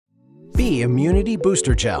Bee Immunity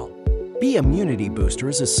Booster Gel. Bee Immunity Booster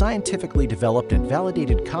is a scientifically developed and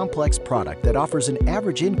validated complex product that offers an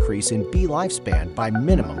average increase in bee lifespan by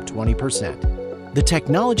minimum 20%. The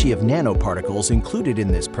technology of nanoparticles included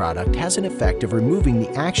in this product has an effect of removing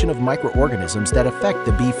the action of microorganisms that affect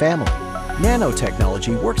the bee family.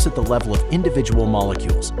 Nanotechnology works at the level of individual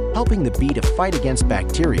molecules, helping the bee to fight against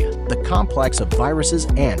bacteria, the complex of viruses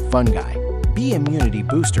and fungi. Bee Immunity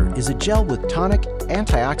Booster is a gel with tonic,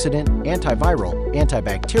 antioxidant, antiviral,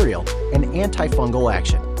 antibacterial, and antifungal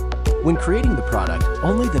action. When creating the product,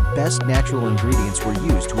 only the best natural ingredients were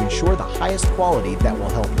used to ensure the highest quality that will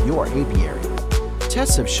help your apiary.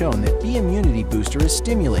 Tests have shown that Bee Immunity Booster is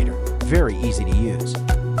stimulator, very easy to use.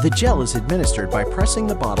 The gel is administered by pressing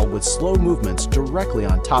the bottle with slow movements directly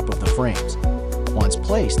on top of the frames. Once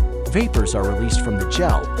placed, vapors are released from the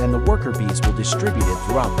gel and the worker bees will distribute it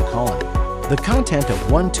throughout the colony. The content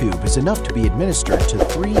of one tube is enough to be administered to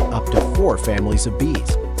 3 up to 4 families of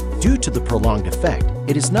bees. Due to the prolonged effect,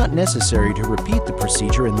 it is not necessary to repeat the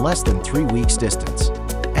procedure in less than 3 weeks distance.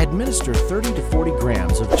 Administer 30 to 40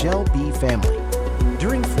 grams of gel bee family.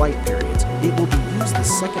 During flight periods, it will be used the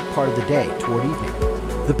second part of the day toward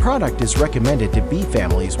evening. The product is recommended to bee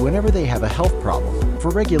families whenever they have a health problem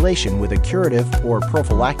for regulation with a curative or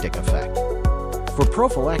prophylactic effect. For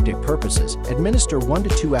prophylactic purposes, administer 1 to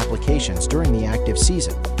 2 applications during the active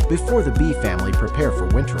season before the bee family prepare for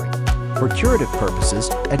wintering. For curative purposes,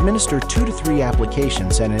 administer 2 to 3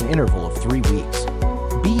 applications at an interval of 3 weeks.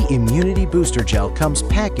 Bee Immunity Booster Gel comes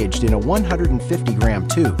packaged in a 150-gram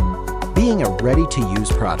tube, being a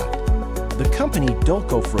ready-to-use product. The company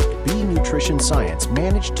Dulcofruct Bee Nutrition Science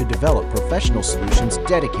managed to develop professional solutions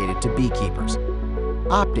dedicated to beekeepers,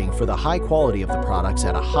 opting for the high quality of the products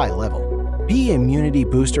at a high level. Bee Immunity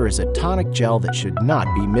Booster is a tonic gel that should not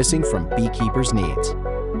be missing from beekeepers' needs.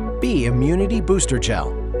 Bee Immunity Booster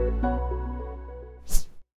Gel.